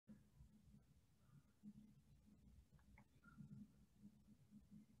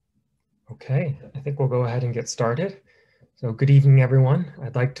Okay, I think we'll go ahead and get started. So good evening, everyone.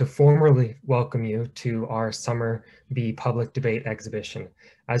 I'd like to formally welcome you to our Summer B Public Debate Exhibition.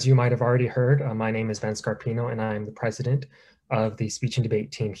 As you might have already heard, my name is Ben Scarpino, and I am the president of the Speech and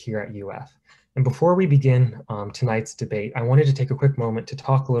Debate team here at UF. And before we begin tonight's debate, I wanted to take a quick moment to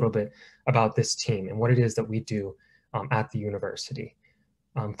talk a little bit about this team and what it is that we do at the university.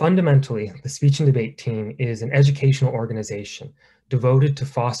 Fundamentally, the Speech and Debate team is an educational organization devoted to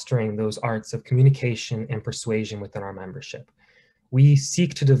fostering those arts of communication and persuasion within our membership. We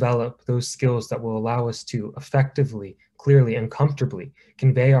seek to develop those skills that will allow us to effectively, clearly, and comfortably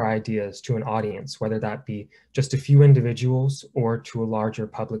convey our ideas to an audience, whether that be just a few individuals or to a larger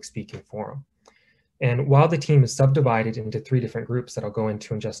public speaking forum. And while the team is subdivided into 3 different groups that I'll go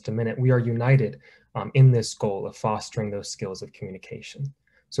into in just a minute, we are united in this goal of fostering those skills of communication.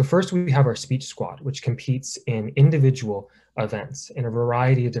 So first we have our speech squad, which competes in individual events in a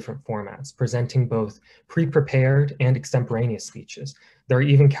variety of different formats, presenting both pre-prepared and extemporaneous speeches. There are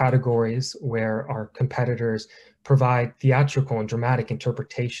even categories where our competitors provide theatrical and dramatic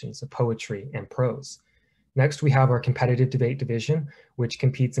interpretations of poetry and prose. Next, we have our competitive debate division, which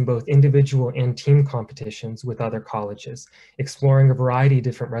competes in both individual and team competitions with other colleges, exploring a variety of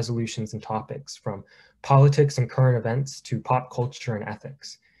different resolutions and topics, from politics and current events to pop culture and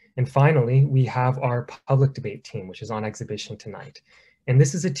ethics. And finally, we have our public debate team, which is on exhibition tonight. And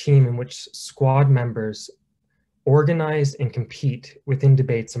this is a team in which squad members organize and compete within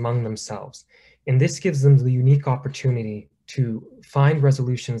debates among themselves. And this gives them the unique opportunity to find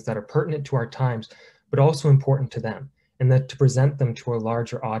resolutions that are pertinent to our times, but also important to them, and that to present them to a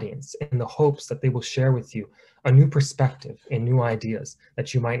larger audience in the hopes that they will share with you a new perspective and new ideas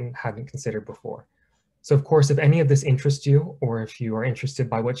that you might haven't considered before. So of course, if any of this interests you, or if you are interested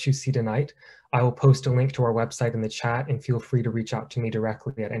by what you see tonight, I will post a link to our website in the chat, and feel free to reach out to me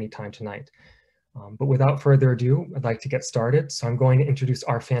directly at any time tonight. But without further ado, I'd like to get started. So I'm going to introduce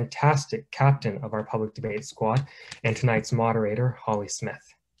our fantastic captain of our public debate squad and tonight's moderator, Holly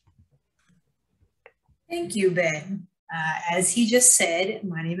Smith. Thank you, Ben. As he just said,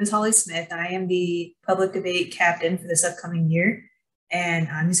 my name is Holly Smith. I am the public debate captain for this upcoming year. And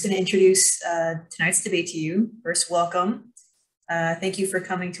I'm just going to introduce tonight's debate to you. First, welcome. Thank you for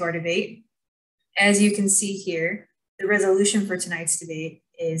coming to our debate. As you can see here, the resolution for tonight's debate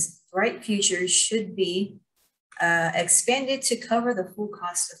is bright futures should be expanded to cover the full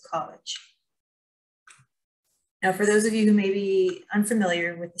cost of college. Now, for those of you who may be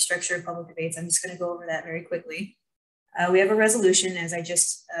unfamiliar with the structure of public debates, I'm just going to go over that very quickly. We have a resolution, as I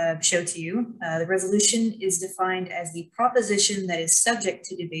just showed to you. The resolution is defined as the proposition that is subject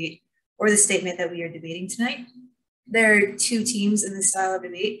to debate, or the statement that we are debating tonight. There are 2 teams in this style of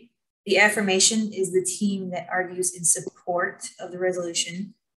debate. The affirmation is the team that argues in support of the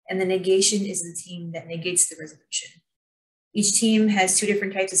resolution, and the negation is the team that negates the resolution. Each team has 2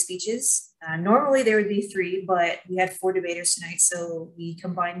 different types of speeches. Normally there would be 3, but we had 4 debaters tonight, so we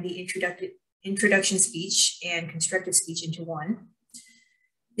combined the introduction speech and constructive speech into one.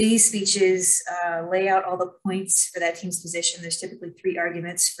 These speeches lay out all the points for that team's position. There's typically 3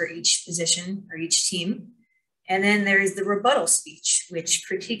 arguments for each position or each team. And then there is the rebuttal speech, which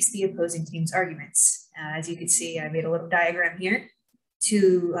critiques the opposing team's arguments. As you can see, I made a little diagram here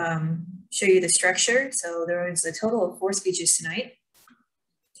to show you the structure. So there is a total of 4 speeches tonight.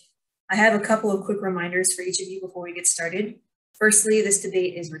 I have a couple of quick reminders for each of you before we get started. Firstly, this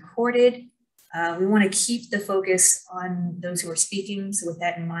debate is recorded. We want to keep the focus on those who are speaking. So with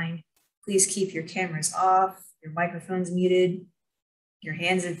that in mind, please keep your cameras off, your microphones muted, your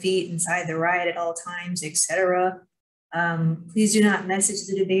hands and feet inside the ride at all times, etc. Please do not message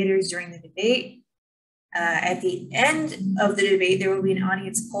the debaters during the debate. At the end of the debate, there will be an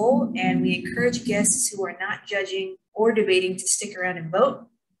audience poll, and we encourage guests who are not judging or debating to stick around and vote.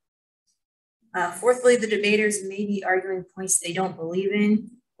 Fourthly, the debaters may be arguing points they don't believe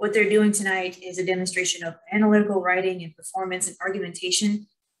in. What they're doing tonight is a demonstration of analytical writing and performance and argumentation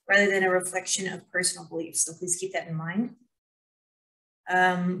rather than a reflection of personal beliefs. So please keep that in mind.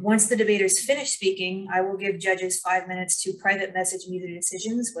 Once the debaters finish speaking, I will give judges 5 minutes to private message me their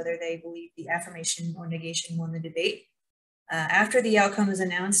decisions, whether they believe the affirmation or negation won the debate. After the outcome is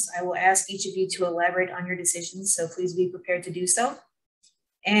announced, I will ask each of you to elaborate on your decisions, so please be prepared to do so.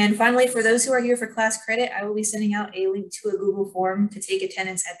 And finally, for those who are here for class credit, I will be sending out a link to a Google form to take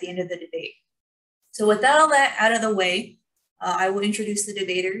attendance at the end of the debate. So with all that out of the way, I will introduce the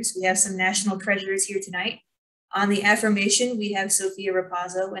debaters. We have some national treasures here tonight. On the affirmation, we have Sophia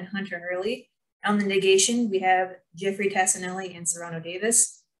Rapazzo and Hunter Hurley. On the negation, we have Jeffrey Tassinelli and Serrano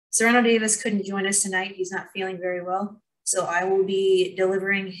Davis. Serrano Davis couldn't join us tonight. He's not feeling very well. So I will be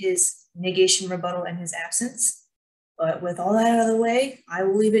delivering his negation, rebuttal, and his absence. But with all that out of the way, I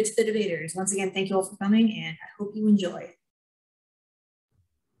will leave it to the debaters. Once again, thank you all for coming, and I hope you enjoy.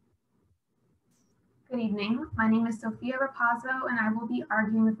 Good evening. My name is Sophia Rapazzo, and I will be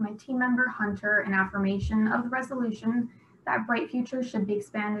arguing with my team member Hunter in affirmation of the resolution that Bright Futures should be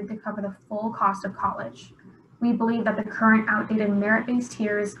expanded to cover the full cost of college. We believe that the current outdated merit-based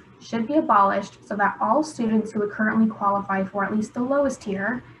tiers should be abolished so that all students who would currently qualify for at least the lowest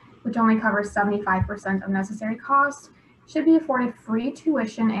tier, which only covers 75% of necessary costs, should be afforded free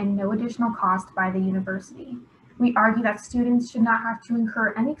tuition and no additional cost by the university. We argue that students should not have to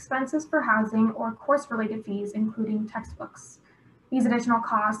incur any expenses for housing or course-related fees, including textbooks. These additional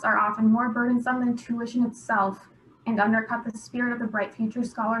costs are often more burdensome than tuition itself and undercut the spirit of the Bright Future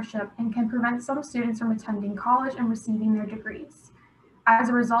Scholarship and can prevent some students from attending college and receiving their degrees. As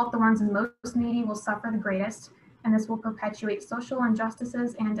a result, the ones most needy will suffer the greatest, and this will perpetuate social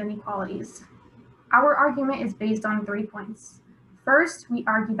injustices and inequalities. Our argument is based on 3 points. First, we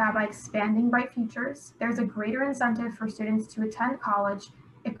argue that by expanding Bright Futures, there's a greater incentive for students to attend college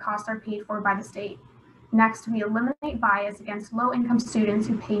if costs are paid for by the state. Next, we eliminate bias against low-income students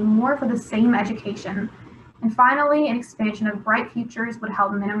who pay more for the same education. And finally, an expansion of Bright Futures would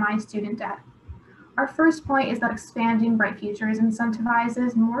help minimize student debt. Our first point is that expanding Bright Futures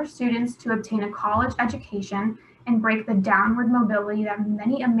incentivizes more students to obtain a college education and break the downward mobility that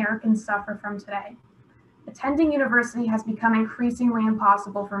many Americans suffer from today. Attending university has become increasingly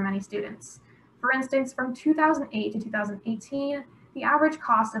impossible for many students. For instance, from 2008 to 2018, the average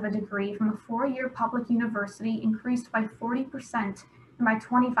cost of a degree from a four-year public university increased by 40% and by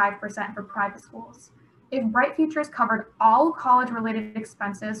 25% for private schools. If Bright Futures covered all college-related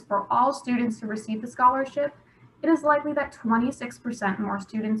expenses for all students who receive the scholarship, it is likely that 26% more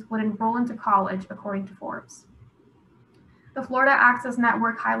students would enroll into college, according to Forbes. The Florida Access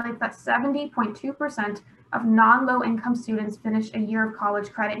Network highlights that 70.2% of non-low-income students finish a year of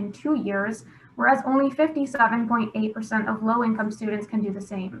college credit in 2 years, whereas only 57.8% of low-income students can do the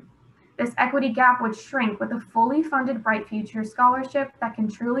same. This equity gap would shrink with a fully funded Bright Future scholarship that can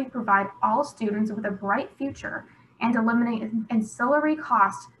truly provide all students with a bright future and eliminate ancillary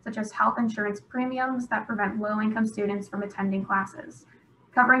costs such as health insurance premiums that prevent low-income students from attending classes.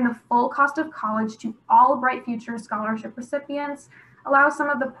 Covering the full cost of college to all Bright Future scholarship recipients allows some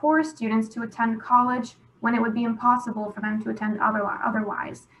of the poorest students to attend college when it would be impossible for them to attend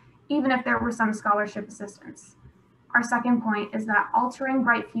otherwise, even if there were some scholarship assistance. Our second point is that altering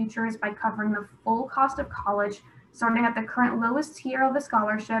Bright Futures by covering the full cost of college, starting at the current lowest tier of the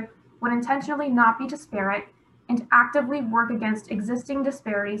scholarship, would intentionally not be disparate and actively work against existing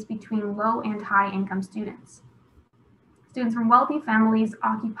disparities between low and high income students. Students from wealthy families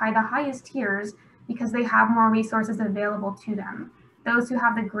occupy the highest tiers because they have more resources available to them. Those who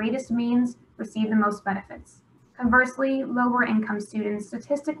have the greatest means receive the most benefits. Conversely, lower income students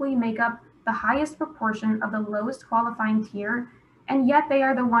statistically make up the highest proportion of the lowest qualifying tier, and yet they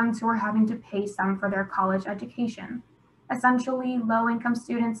are the ones who are having to pay some for their college education. Essentially, low income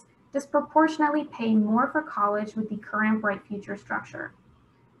students disproportionately pay more for college with the current Bright Future structure.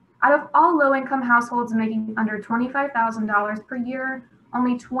 Out of all low-income households making under $25,000 per year,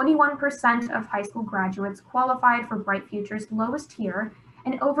 only 21% of high school graduates qualified for Bright Future's lowest tier,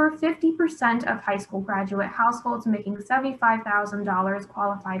 and over 50% of high school graduate households making $75,000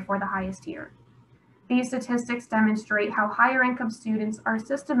 qualified for the highest tier. These statistics demonstrate how higher income students are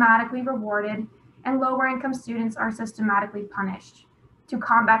systematically rewarded and lower income students are systematically punished. To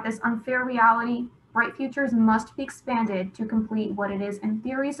combat this unfair reality, Bright Futures must be expanded to complete what it is in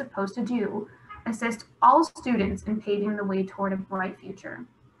theory supposed to do, assist all students in paving the way toward a bright future.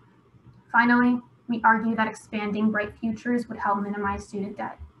 Finally, we argue that expanding Bright Futures would help minimize student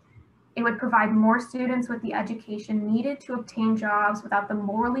debt. It would provide more students with the education needed to obtain jobs without the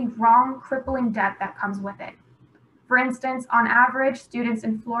morally wrong, crippling debt that comes with it. For instance, on average, students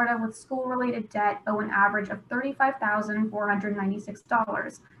in Florida with school-related debt owe an average of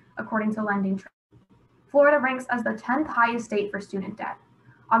 $35,496, according to Lending Trend. Florida ranks as the 10th highest state for student debt.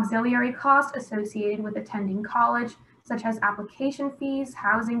 Auxiliary costs associated with attending college, such as application fees,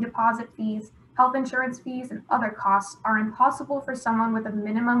 housing deposit fees, health insurance fees, and other costs, are impossible for someone with a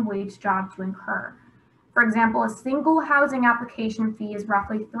minimum wage job to incur. For example, a single housing application fee is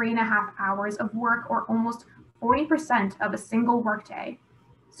roughly 3.5 hours of work, or almost 40% of a single workday.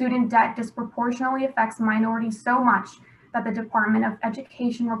 Student debt disproportionately affects minorities so much that the Department of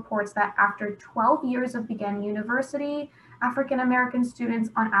Education reports that after 12 years of beginning university, African American students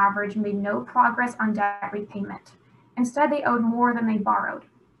on average made no progress on debt repayment. Instead, they owed more than they borrowed.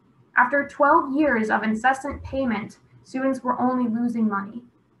 After 12 years of incessant payment, students were only losing money.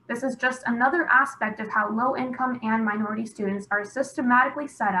 This is just another aspect of how low-income and minority students are systematically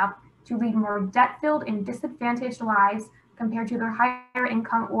set up to lead more debt-filled and disadvantaged lives compared to their higher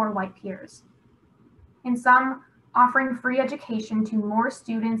income or white peers. In sum, offering free education to more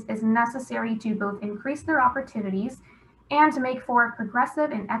students is necessary to both increase their opportunities and to make for a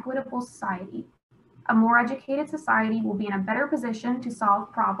progressive and equitable society. A more educated society will be in a better position to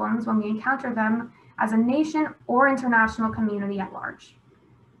solve problems when we encounter them as a nation or international community at large.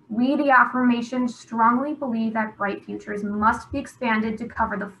 We, the Affirmation, strongly believe that Bright Futures must be expanded to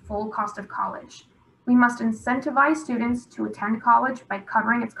cover the full cost of college. We must incentivize students to attend college by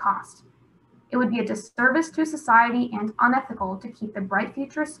covering its cost. It would be a disservice to society and unethical to keep the Bright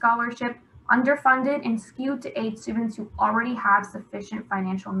Futures Scholarship underfunded and skewed to aid students who already have sufficient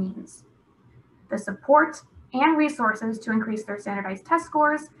financial means. The support and resources to increase their standardized test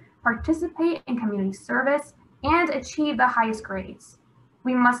scores, participate in community service, and achieve the highest grades.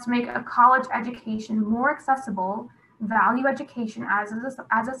 We must make a college education more accessible, value education as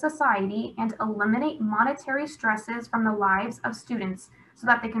a society, and eliminate monetary stresses from the lives of students so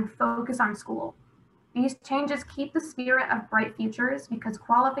that they can focus on school. These changes keep the spirit of Bright Futures because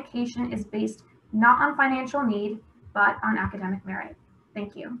qualification is based not on financial need, but on academic merit.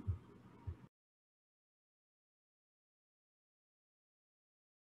 Thank you.